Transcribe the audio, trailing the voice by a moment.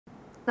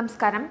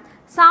നമസ്കാരം.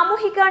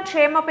 സാമൂഹിക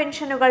ക്ഷേമ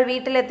പെൻഷനുകൾ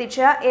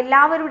വീട്ടിലെത്തിച്ച്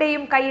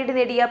എല്ലാവരുടെയും കൈയടി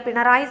നേടിയ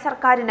പിണറായി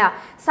സർക്കാരിന്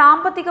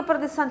സാമ്പത്തിക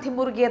പ്രതിസന്ധി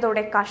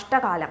മുറുകിയതോടെ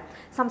കഷ്ടകാലം.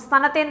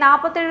 സംസ്ഥാനത്തെ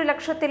 47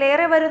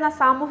 ലക്ഷത്തിലേറെ വരുന്ന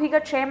സാമൂഹിക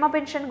ക്ഷേമ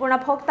പെൻഷൻ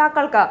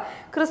ഗുണഭോക്താക്കൾക്ക്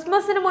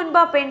ക്രിസ്മസിന്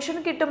മുൻപ് പെൻഷൻ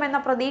കിട്ടുമെന്ന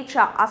പ്രതീക്ഷ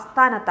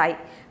അസ്ഥാനത്തായി.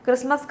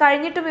 ക്രിസ്മസ്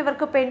കഴിഞ്ഞിട്ടും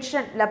ഇവർക്ക്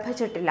പെൻഷൻ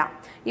ലഭിച്ചിട്ടില്ല.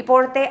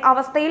 ഇപ്പോഴത്തെ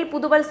അവസ്ഥയിൽ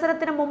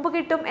പുതുവത്സരത്തിന് മുമ്പ്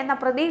കിട്ടും എന്ന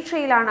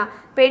പ്രതീക്ഷയിലാണ്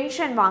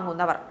പെൻഷൻ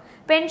വാങ്ങുന്നവർ.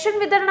 പെൻഷൻ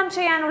വിതരണം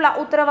ചെയ്യാനുള്ള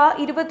ഉത്തരവ്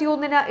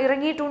 21-ന്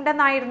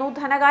ഇറങ്ങിയിട്ടുണ്ടെന്നായിരുന്നു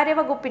ധനകാര്യ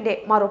വകുപ്പിന്റെ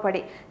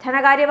മറുപടി.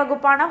 ധനകാര്യ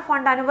വകുപ്പാണ്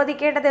ഫണ്ട്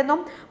അനുവദിക്കേണ്ടതെന്നും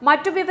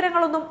മറ്റു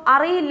വിവരങ്ങളൊന്നും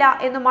അറിയില്ല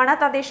എന്നുമാണ്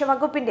തദ്ദേശ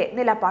വകുപ്പിന്റെ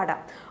നിലപാട്.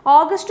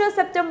 ഓഗസ്റ്റ്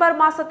സെപ്റ്റംബർ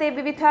മാസത്തെ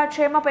വിവിധ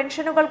ക്ഷേമ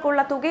പെൻഷനുകൾക്കുള്ള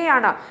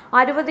തുകയാണ്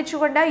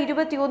അനുവദിച്ചുകൊണ്ട്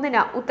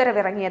 21-ന്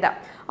ഉത്തരവിറങ്ങിയത്.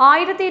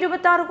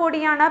 1026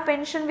 കോടിയാണ്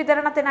പെൻഷൻ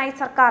വിതരണത്തിനായി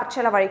സർക്കാർ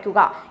ചെലവഴിക്കുക.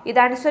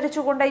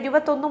 ഇതനുസരിച്ചുകൊണ്ട്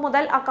 21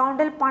 മുതൽ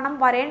അക്കൗണ്ടിൽ പണം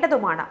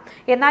വരേണ്ടതുമാണ്.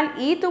 എന്നാൽ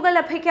ഈ തുക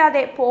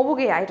ലഭിക്കാതെ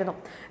പോവുകയായിരുന്നു.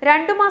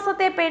 2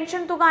 മാസത്തെ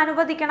പെൻഷൻ തുക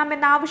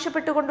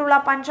അനുവദിക്കണമെന്നാവശ്യപ്പെട്ടുകൊണ്ടുള്ള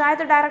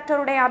പഞ്ചായത്ത്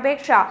ഡയറക്ടറുടെ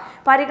അപേക്ഷ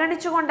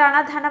പരിഗണിച്ചുകൊണ്ടാണ്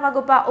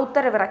ധനവകുപ്പ്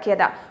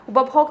ഉത്തരവിറക്കിയത്.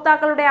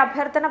 ഉപഭോക്താക്കളുടെ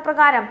അഭ്യർത്ഥന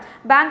പ്രകാരം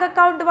ബാങ്ക്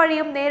അക്കൗണ്ട്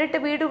വഴിയും നേരിട്ട്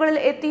വീടുകളിൽ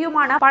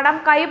എത്തിയുമാണ് പണം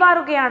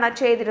കൈമാറുകയാണ്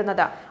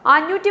ചെയ്തിരുന്നത്.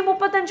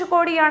 535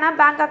 കോടിയാണ്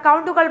ബാങ്ക്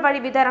അക്കൗണ്ടുകൾ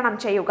വഴി വിതരണം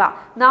ചെയ്യുക.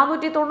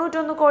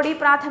 491 കോടി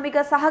പ്രാഥമിക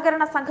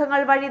സഹകരണ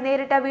സംഘങ്ങൾ വഴി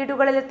നേരിട്ട്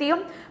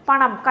വീടുകളിലെത്തിയും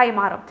പണം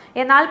കൈമാറും.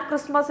 എന്നാൽ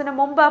ക്രിസ്മസിന്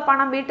മുമ്പ്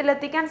പണം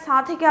വീട്ടിലെത്തിക്കാൻ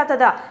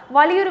സാധിക്കാത്തത്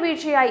വലിയൊരു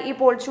വീഴ്ചയായി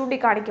ഇപ്പോൾ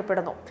ചൂണ്ടിക്കാണിക്കപ്പെടുന്നു.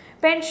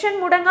 പെൻഷൻ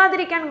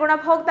മുടങ്ങാതിരിക്കാൻ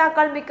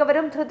ഗുണഭോക്താക്കൾ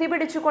മിക്കവരും ധൃതി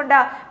പിടിച്ചുകൊണ്ട്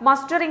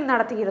മസ്റ്ററിംഗ്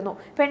നടത്തിയിരുന്നു.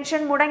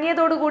 പെൻഷൻ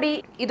മുടങ്ങിയതോടുകൂടി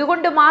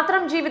ഇതുകൊണ്ട്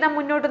മാത്രം ജീവിതം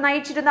മുന്നോട്ട്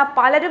നയിച്ചിരുന്ന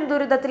പലരും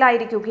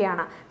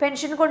ദുരിതത്തിലായിരിക്കുകയാണ്.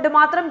 പെൻഷൻ കൊണ്ട്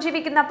മാത്രം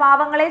ജീവിക്കുന്ന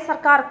പാവങ്ങളെ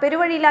സർക്കാർ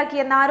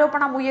പെരുവഴിയിലാക്കിയെന്ന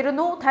ആരോപണം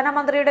ഉയരുന്നു.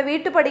 ധനമന്ത്രിയുടെ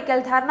വീട്ടുപടിക്കൽ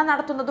ധർണ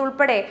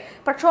നടത്തുന്നതുൾപ്പെടെ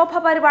പ്രക്ഷോഭ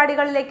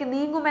പരിപാടികളിലേക്ക്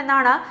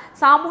നീങ്ങുമെന്നാണ്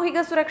സാമൂഹിക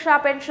സുരക്ഷാ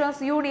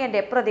പെൻഷനേഴ്സ്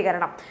യൂണിയന്റെ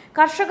പ്രതികരണം.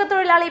 കർഷക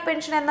തൊഴിലാളി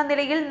പെൻഷൻ എന്ന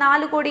നിലയിൽ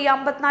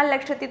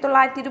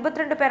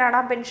 4,54,922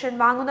 പേരാണ് പെൻഷൻ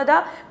വാങ്ങുന്നത്.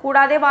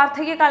 കൂടാതെ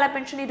വാർദ്ധക്യകാല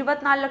പെൻഷൻ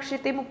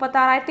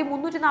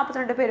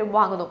 24,36,342 പേരും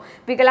വാങ്ങുന്നു.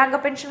 വികലാംഗ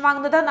പെൻഷൻ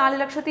വാങ്ങുന്നത്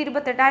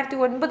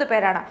 4,28,009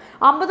 പേരാണ്.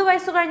 50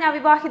 വയസ്സു കഴിഞ്ഞ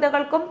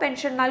അവിവാഹിതകൾക്കും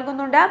പെൻഷൻ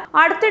നൽകുന്നുണ്ട്.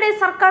 അടുത്തിടെ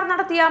സർക്കാർ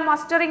നടത്തിയ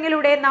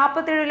മസ്റ്ററിംഗിലൂടെ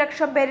 47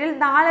 ലക്ഷം പേരിൽ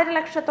 4.5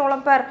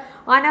 ലക്ഷത്തോളം പേർ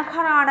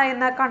അനർഹരാണ്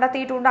എന്ന്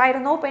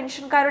കണ്ടെത്തിയിട്ടുണ്ടായിരുന്നു.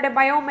 പെൻഷൻകാരുടെ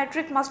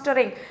ബയോമെട്രിക്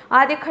മസ്റ്ററിംഗ്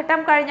ആദ്യഘട്ടം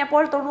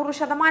കഴിഞ്ഞപ്പോൾ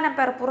 90%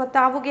 പേർ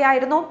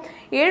പുറത്താവുകയായിരുന്നു.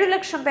 7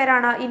 ലക്ഷം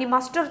പേരാണ് ഇനി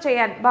മസ്റ്റർ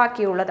ചെയ്യാൻ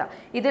ബാക്കിയുള്ളത്.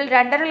 ഇതിൽ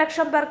 2.5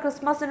 ലക്ഷം പേർ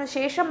ക്രിസ്മസിനു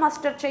ശേഷം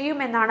മസ്റ്റർ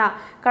ചെയ്യുമെന്നാണ്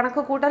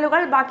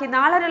കണക്കുകൂട്ടലുകൾ. ബാക്കി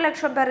 4.5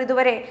 ലക്ഷം പേർ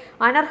ഇതുവരെ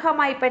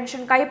അനർഹമായി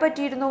പെൻഷൻ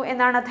കൈപ്പറ്റിയിരുന്നു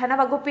എന്നാണ്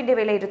ധനവകുപ്പിന്റെ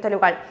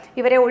വിലയിരുത്തലുകൾ.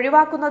 ഇവരെ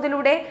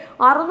ഒഴിവാക്കുന്നതിലൂടെ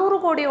 600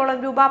 കോടിയോളം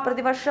രൂപ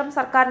പ്രതിവർഷം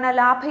സർക്കാരിന്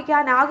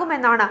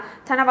ലാഭിക്കാനാകുമെന്നാണ്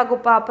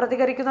ധനവകുപ്പ്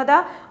പ്രതികരിക്കുന്നത്.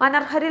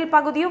 അനർഹരിൽ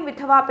പകുതിയും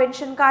വിധവാ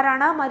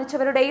പെൻഷൻകാരാണ്.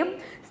 മരിച്ചവരുടെയും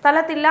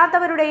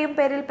സ്ഥലത്തില്ലാത്തവരുടെയും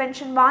പേരിൽ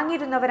പെൻഷൻ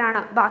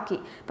വാങ്ങിയിരുന്നവരാണ് ബാക്കി.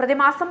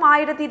 പ്രതിമാസം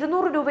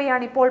 1200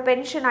 രൂപയാണ് ഇപ്പോൾ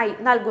പെൻഷനായി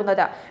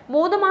നൽകുന്നത്.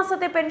 3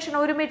 മാസത്തെ പെൻഷൻ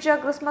ഒരുമിച്ച്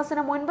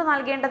ക്രിസ്മസിന് മുൻപ്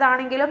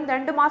നൽകേണ്ടതാണെങ്കിലും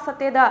 2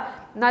 മാസത്തേത്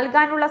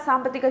നൽകാനുള്ള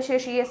സാമ്പത്തിക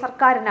ശേഷിയെ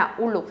സർക്കാരിന്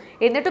ഉള്ളൂ.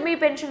 എന്നിട്ടും ഈ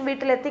പെൻഷൻ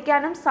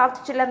വീട്ടിലെത്തിക്കാനും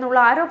സാധിച്ചില്ലെന്നുള്ള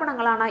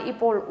ആരോപണങ്ങളാണ്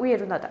ഇപ്പോൾ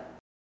ഉയരുന്നത്.